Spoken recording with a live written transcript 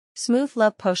Smooth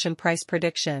Love Potion price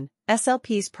prediction.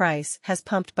 SLP's price has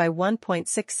pumped by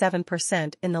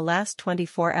 1.67% in the last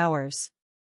 24 hours.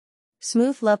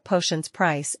 Smooth Love Potion's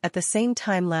price at the same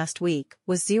time last week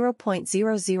was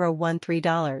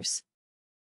 $0.0013.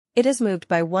 It has moved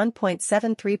by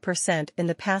 1.73% in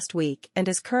the past week and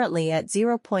is currently at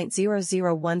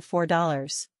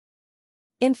 $0.0014.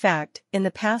 In fact, in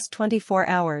the past 24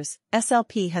 hours,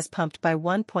 SLP has pumped by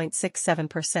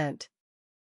 1.67%.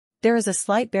 There is a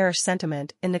slight bearish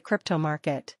sentiment in the crypto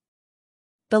market.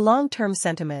 The long-term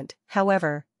sentiment,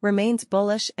 however, remains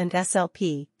bullish and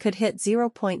SLP could hit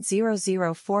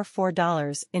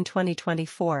 $0.0044 in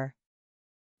 2024.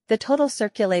 The total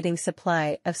circulating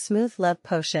supply of Smooth Love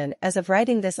Potion as of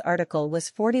writing this article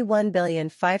was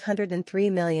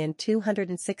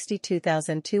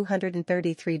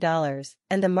 41,503,262,233,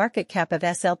 and the market cap of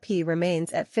SLP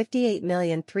remains at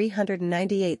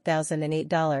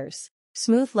 $58,398,008.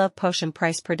 Smooth Love Potion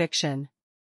price prediction.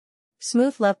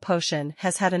 Smooth Love Potion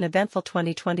has had an eventful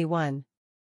 2021.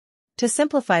 To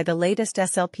simplify the latest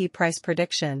SLP price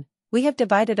prediction, we have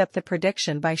divided up the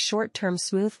prediction by short-term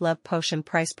Smooth Love Potion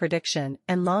price prediction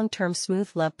and long-term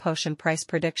Smooth Love Potion price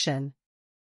prediction.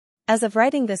 As of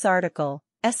writing this article,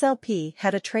 SLP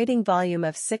had a trading volume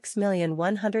of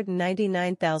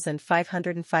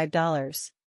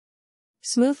 $6,199,505.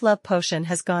 Smooth Love Potion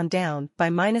has gone down by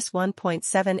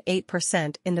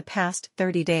 -1.78% in the past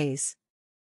 30 days.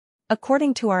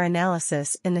 According to our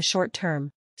analysis in the short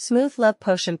term, Smooth Love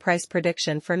Potion price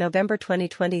prediction for November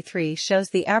 2023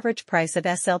 shows the average price of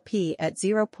SLP at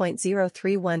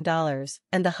 $0.031,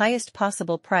 and the highest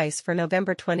possible price for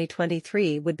November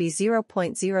 2023 would be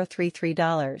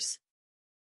 $0.033.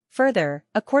 Further,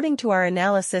 according to our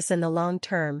analysis in the long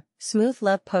term, Smooth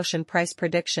Love Potion price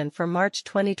prediction for March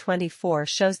 2024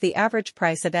 shows the average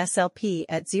price of SLP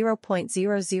at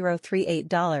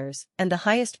 $0.0038, and the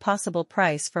highest possible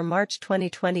price for March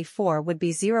 2024 would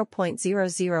be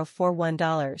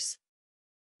 $0.0041.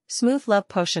 Smooth Love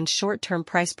Potion short-term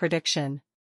price prediction.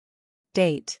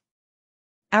 Date.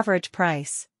 Average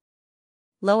price.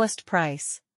 Lowest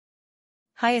price.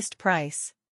 Highest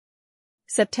price.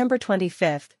 September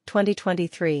 25,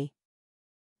 2023.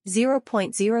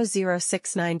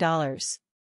 $0.0069.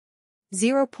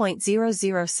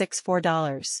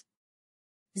 $0.0064.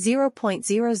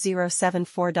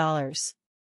 $0.0074.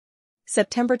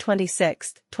 September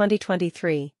 26,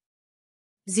 2023.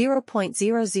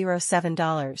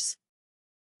 $0.007.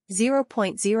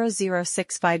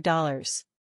 $0.0065.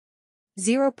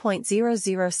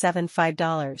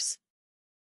 $0.0075.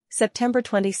 September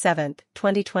 27,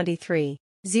 2023.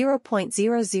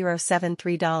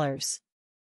 $0.0073.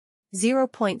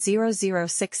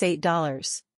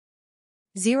 $0.0068.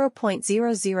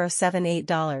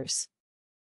 $0.0078.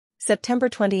 September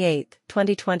 28,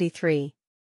 2023.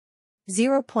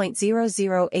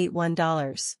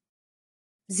 $0.0081.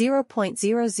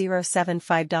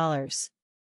 $0.0075.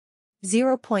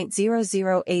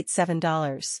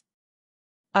 $0.0087.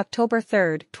 October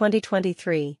 3,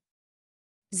 2023.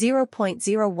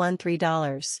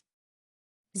 $0.013.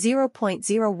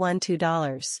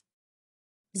 $0.012.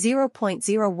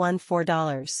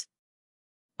 $0.014.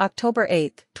 October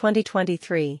 8,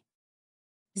 2023.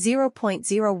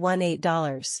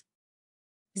 $0.018.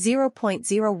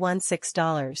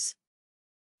 $0.016.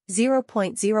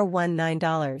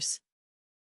 $0.019.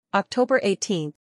 October 18,